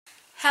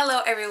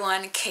Hello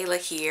everyone, Kayla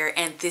here,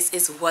 and this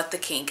is What the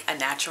Kink, a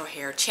natural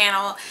hair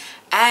channel.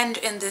 And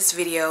in this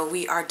video,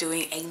 we are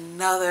doing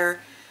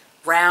another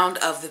round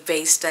of the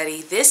base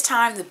study. This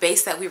time, the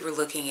base that we were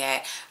looking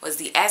at was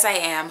the As I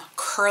Am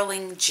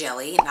Curling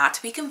Jelly, not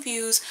to be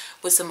confused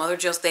with some other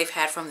gels they've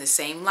had from the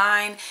same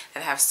line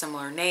that have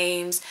similar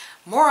names.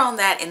 More on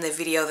that in the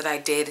video that I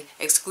did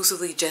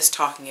exclusively just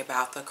talking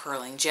about the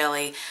curling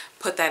jelly.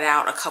 Put that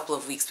out a couple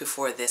of weeks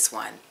before this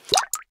one.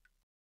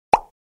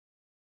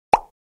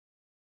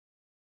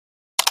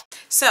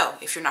 So,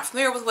 if you're not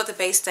familiar with what the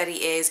base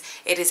study is,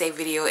 it is a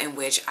video in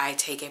which I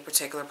take a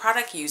particular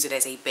product, use it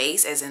as a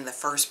base, as in the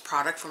first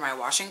product for my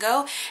wash and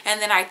go,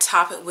 and then I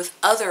top it with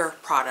other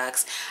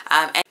products.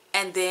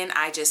 And then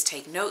I just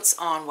take notes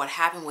on what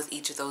happened with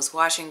each of those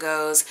wash and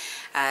goes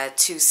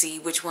to see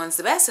which one's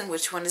the best and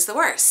which one is the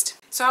worst.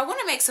 So I want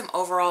to make some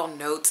overall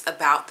notes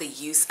about the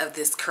use of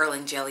this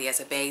curling jelly as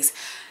a base.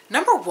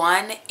 Number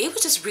one, it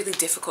was just really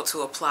difficult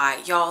to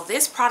apply. Y'all,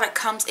 this product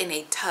comes in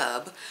a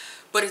tub,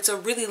 but it's a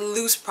really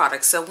loose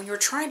product. So when you're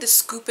trying to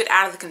scoop it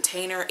out of the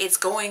container, it's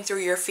going through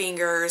your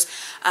fingers.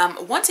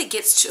 Once it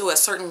gets to a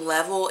certain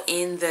level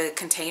in the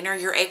container,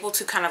 you're able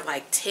to kind of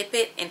like tip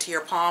it into your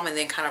palm and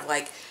then kind of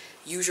like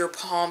use your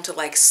palm to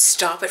like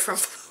stop it from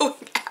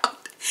flowing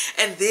out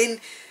and then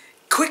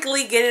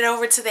quickly get it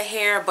over to the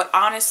hair. But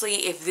honestly,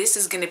 if this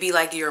is going to be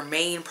like your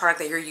main product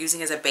that you're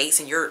using as a base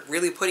and you're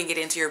really putting it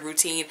into your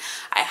routine,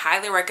 I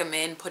highly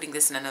recommend putting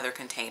this in another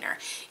container.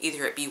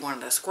 Either it be one of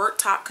the squirt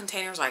top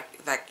containers like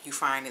you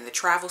find in the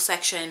travel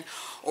section,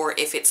 or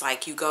if it's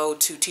like you go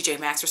to TJ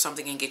Maxx or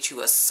something and get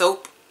you a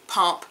soap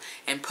pump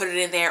and put it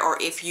in there,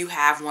 or if you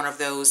have one of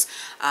those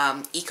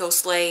Eco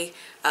Slay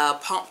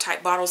pump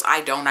type bottles. I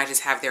don't, I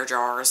just have their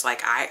jars.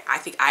 Like I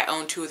think I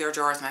own 2 of their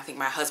jars, and I think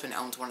my husband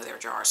owns 1 of their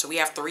jars. So we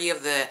have 3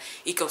 of the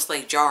Eco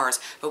Slay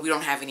jars, but we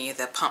don't have any of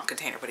the pump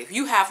container. But if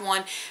you have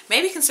one,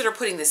 maybe consider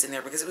putting this in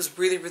there because it was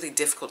really, really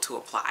difficult to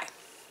apply.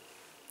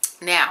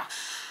 Now,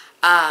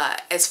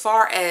 as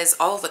far as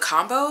all of the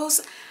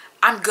combos,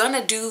 I'm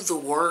gonna do the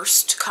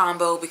worst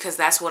combo because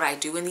that's what I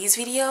do in these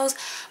videos.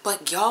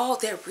 But y'all,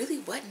 there really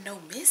wasn't no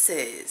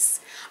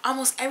misses.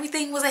 Almost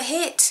everything was a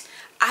hit,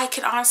 I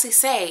can honestly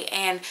say.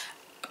 And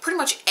pretty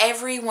much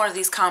every one of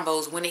these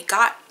combos, when it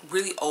got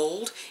really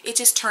old, it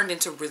just turned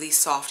into really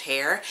soft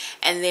hair.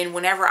 And then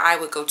whenever I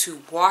would go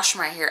to wash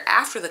my hair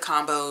after the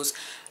combos,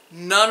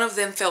 none of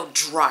them felt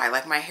dry.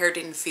 Like my hair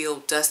didn't feel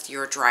dusty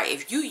or dry.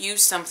 If you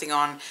use something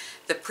on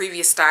the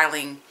previous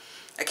styling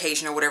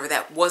occasion or whatever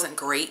that wasn't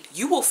great,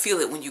 you will feel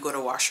it when you go to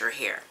wash your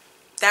hair.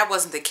 That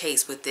wasn't the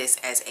case with this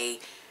as a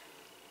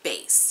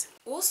base.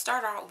 We'll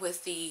start out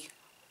with the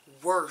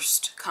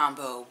worst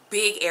combo,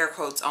 big air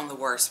quotes on the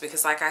worst,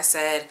 because like I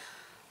said,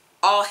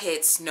 all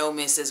hits, no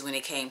misses when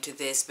it came to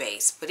this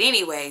base. But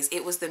anyways,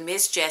 it was the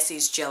Miss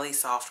Jessie's Jelly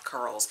Soft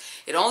Curls.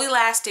 It only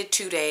lasted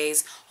 2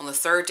 days. On the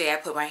 3rd day I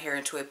put my hair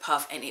into a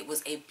puff, and it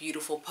was a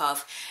beautiful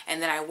puff.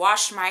 And then I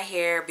washed my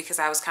hair because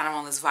I was kind of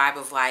on this vibe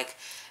of like,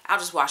 I'll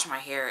just wash my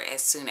hair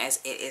as soon as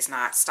it is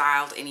not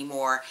styled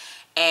anymore.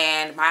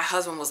 And my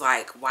husband was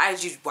like,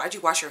 why'd you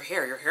wash your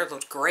hair? Your hair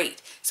looked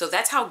great. So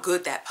that's how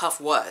good that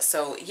puff was.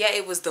 So yeah,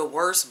 it was the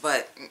worst,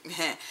 but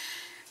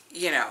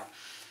you know.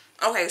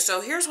 Okay, so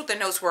here's what the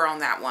notes were on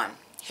that one.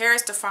 Hair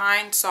is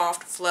defined,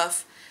 soft,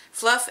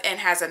 fluff, and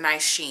has a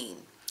nice sheen.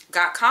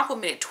 Got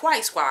complimented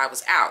twice while I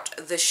was out.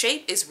 The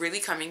shape is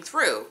really coming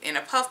through in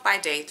a puff by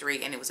day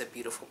 3, and it was a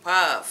beautiful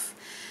puff.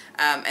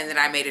 And then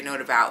I made a note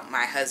about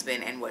my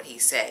husband and what he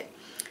said.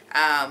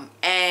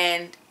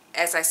 And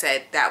as I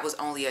said, that was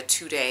only a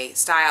 2-day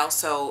style.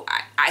 So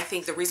I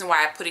think the reason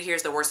why I put it here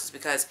as the worst is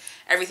because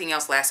everything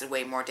else lasted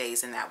way more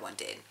days than that one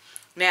did.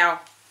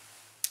 Now,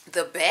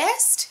 the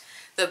best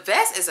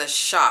is a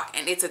shock,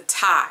 and it's a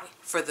tie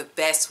for the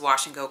best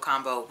wash and go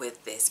combo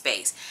with this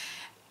base.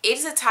 It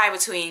is a tie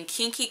between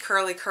Kinky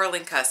Curly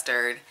Curling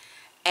Custard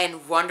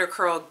and Wonder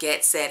Curl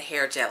Get Set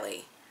Hair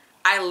Jelly.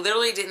 I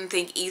literally didn't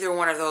think either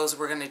one of those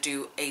were going to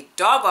do a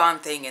doggone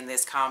thing in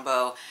this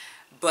combo,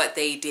 but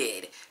they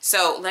did.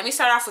 So let me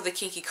start off with the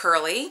Kinky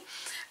Curly.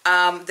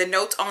 The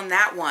notes on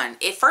that one.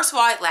 First of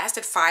all, it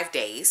lasted 5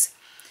 days.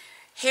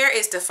 Hair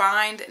is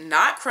defined,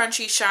 not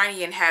crunchy,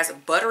 shiny, and has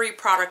buttery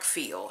product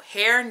feel.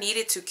 Hair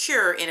needed to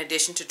cure in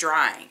addition to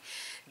drying.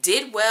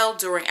 Did well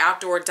during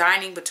outdoor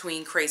dining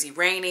between crazy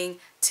raining.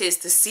 'Tis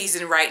the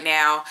season right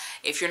now.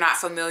 If you're not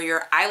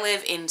familiar, I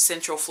live in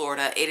Central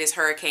Florida. It is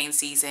hurricane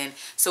season,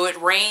 so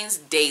it rains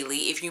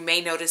daily. If you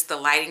may notice the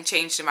lighting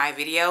changed in my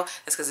video,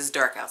 that's because it's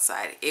dark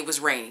outside. It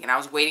was raining, and I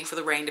was waiting for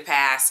the rain to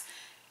pass.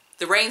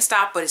 The rain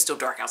stopped, but it's still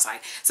dark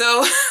outside.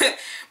 So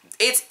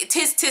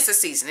tis the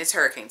season. It's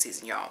hurricane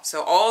season, y'all.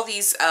 So all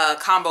these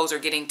combos are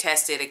getting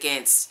tested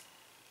against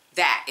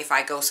that if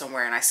I go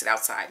somewhere and I sit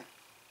outside.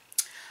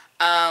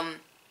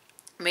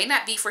 May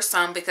not be for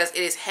some because it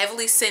is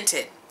heavily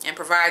scented and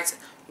provides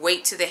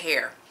weight to the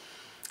hair.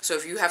 So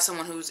if you have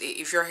someone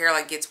if your hair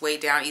like gets weighed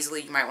down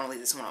easily, you might want to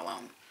leave this one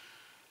alone.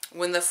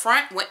 When the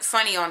front went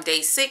funny on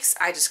day 6,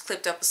 I just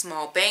clipped up a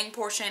small bang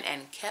portion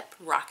and kept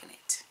rocking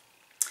it.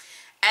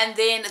 And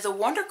then the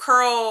Wonder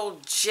Curl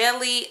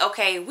Jelly.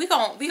 Okay, we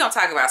gonna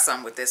talk about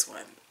something with this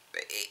one.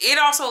 It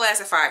also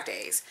lasted 5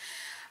 days.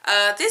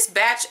 This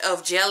batch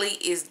of jelly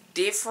is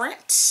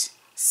different.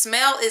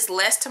 Smell is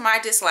less to my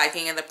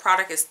disliking, and the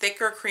product is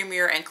thicker,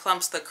 creamier, and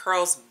clumps the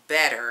curls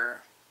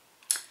better.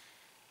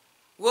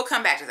 We'll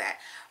come back to that.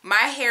 My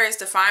hair is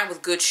defined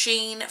with good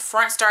sheen.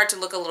 Front started to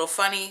look a little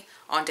funny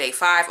on day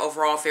 5.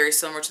 Overall, very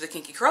similar to the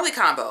Kinky Curly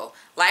combo.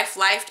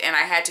 Lifed, and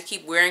I had to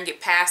keep wearing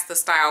it past the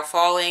style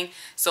falling.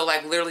 So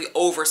like literally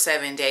over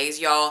 7 days,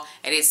 y'all.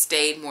 And it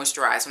stayed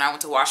moisturized. When I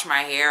went to wash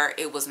my hair,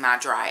 it was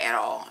not dry at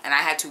all. And I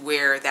had to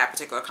wear that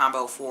particular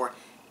combo for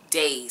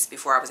days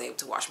before I was able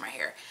to wash my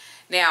hair.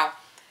 Now,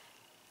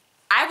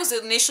 I was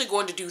initially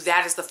going to do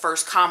that as the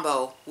first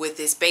combo with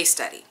this base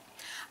study.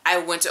 I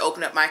went to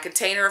open up my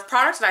container of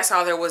products and I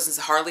saw there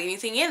wasn't hardly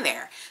anything in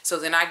there. So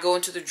then I go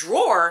into the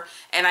drawer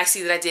and I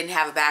see that I didn't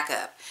have a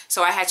backup.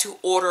 So I had to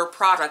order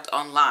product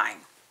online.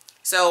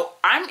 So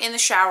I'm in the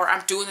shower,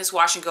 I'm doing this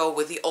wash and go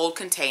with the old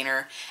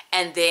container,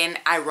 and then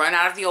I run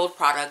out of the old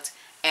product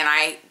and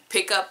I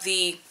pick up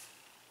the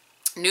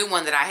new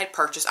one that I had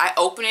purchased. I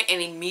open it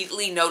and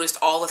immediately noticed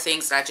all the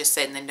things that I just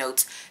said in the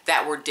notes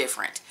that were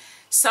different.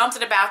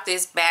 Something about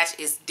this batch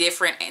is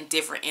different, and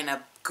different in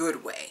a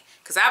good way.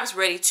 Because I was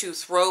ready to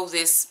throw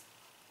this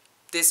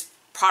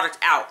product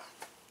out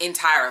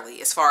entirely,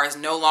 as far as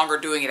no longer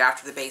doing it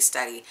after the base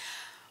study.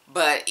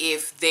 But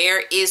if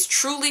there is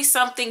truly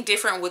something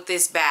different with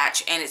this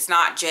batch, and it's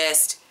not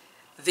just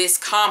this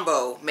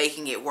combo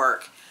making it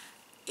work,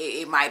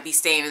 it might be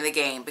staying in the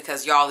game,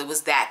 because y'all, it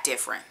was that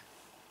different.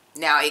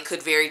 Now, it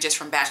could vary just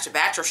from batch to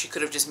batch, or she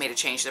could have just made a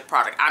change to the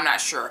product. I'm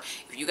not sure.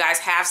 If you guys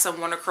have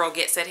some Wonder Curl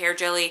Get Set hair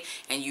jelly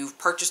and you've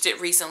purchased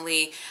it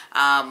recently,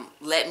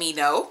 let me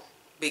know,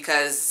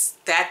 because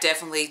that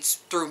definitely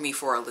threw me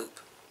for a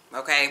loop.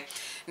 Okay,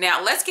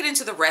 now let's get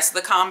into the rest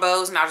of the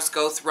combos, and I'll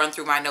just run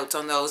through my notes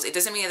on those. It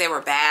doesn't mean they were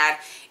bad.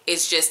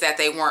 It's just that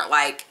they weren't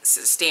like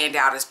stand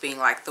out as being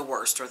like the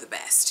worst or the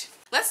best.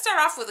 Let's start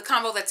off with the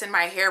combo that's in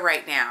my hair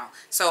right now.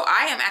 So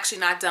I am actually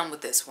not done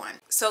with this one.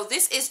 So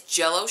this is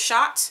Jello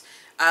Shot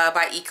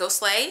by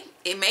EcoSlay.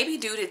 It may be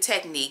due to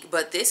technique,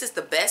 but this is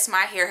the best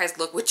my hair has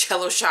looked with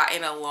Jello Shot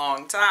in a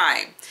long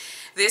time.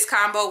 This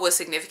combo was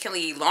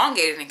significantly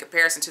elongated in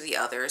comparison to the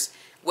others.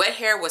 Wet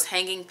hair was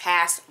hanging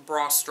past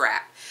bra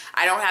strap.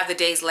 I don't have the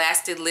days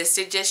lasted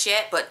listed just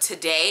yet, but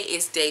today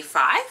is day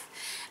 5.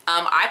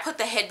 I put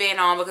the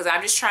headband on because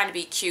I'm just trying to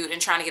be cute and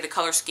trying to get a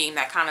color scheme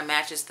that kind of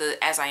matches the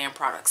As I Am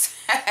products.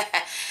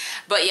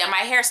 But yeah, my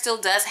hair still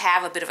does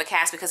have a bit of a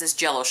cast because it's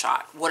Jello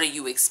Shot. What do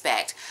you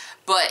expect?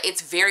 But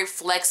it's very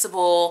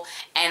flexible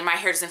and my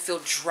hair doesn't feel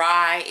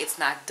dry. It's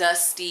not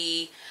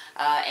dusty.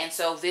 And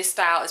so this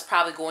style is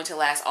probably going to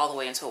last all the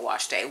way until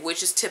wash day,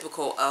 which is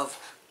typical of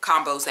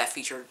combos that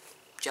feature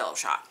Jello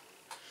Shot.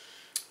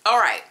 All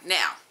right,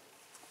 now,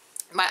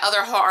 my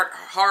other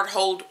hard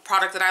hold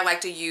product that I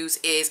like to use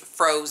is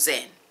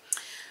Frozen.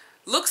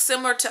 Looks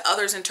similar to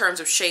others in terms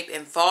of shape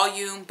and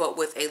volume, but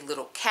with a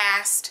little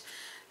cast.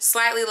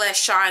 Slightly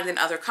less shine than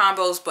other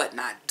combos, but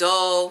not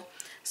dull.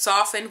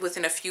 Softened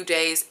within a few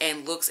days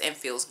and looks and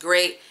feels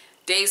great.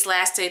 Days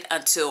lasted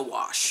until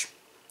wash.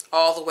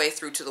 All the way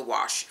through to the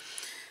wash.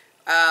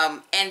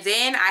 And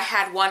then I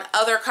had one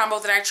other combo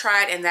that I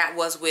tried, and that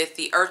was with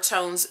the Earth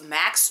Tones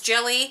Max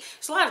Jelly.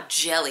 There's a lot of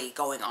jelly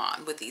going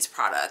on with these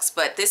products,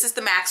 but this is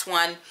the Max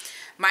one.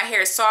 My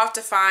hair is soft,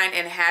 defined,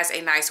 and has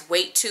a nice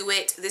weight to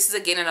it. This is,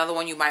 again, another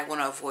one you might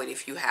want to avoid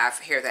if you have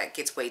hair that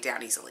gets weighed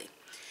down easily.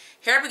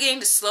 Hair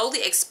beginning to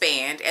slowly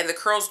expand, and the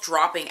curls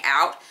dropping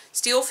out.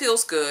 Still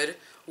feels good.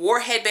 Wore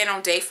headband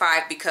on day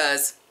 5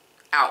 because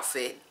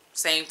outfit.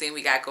 Same thing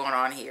we got going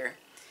on here.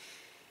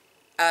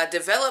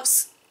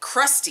 Develops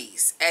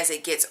crusties as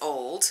it gets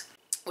old,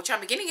 which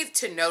I'm beginning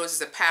to notice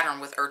is a pattern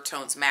with Earth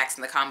Tones Max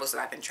and the combos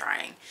that I've been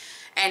trying.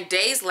 And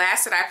days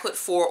lasted, I put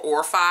 4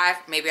 or 5.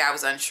 Maybe I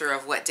was unsure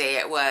of what day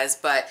it was,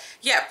 but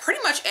yeah, pretty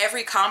much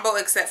every combo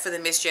except for the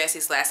Miss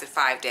Jessie's lasted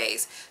 5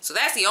 days. So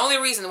that's the only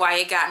reason why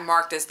it got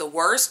marked as the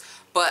worst.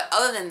 But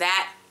other than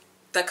that,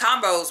 the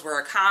combos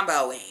were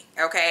comboing,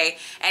 okay?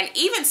 And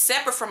even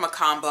separate from a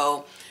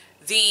combo,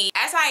 the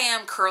As I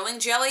Am curling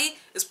jelly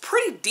is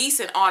pretty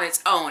decent on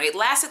its own. It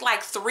lasted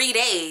like 3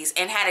 days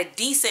and had a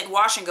decent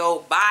wash and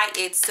go by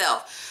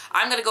itself.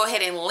 I'm going to go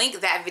ahead and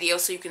link that video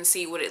so you can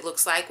see what it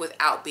looks like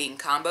without being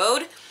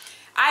comboed.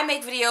 I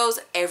make videos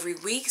every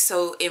week,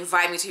 so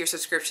invite me to your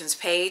subscriptions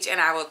page and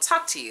I will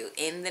talk to you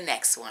in the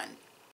next one.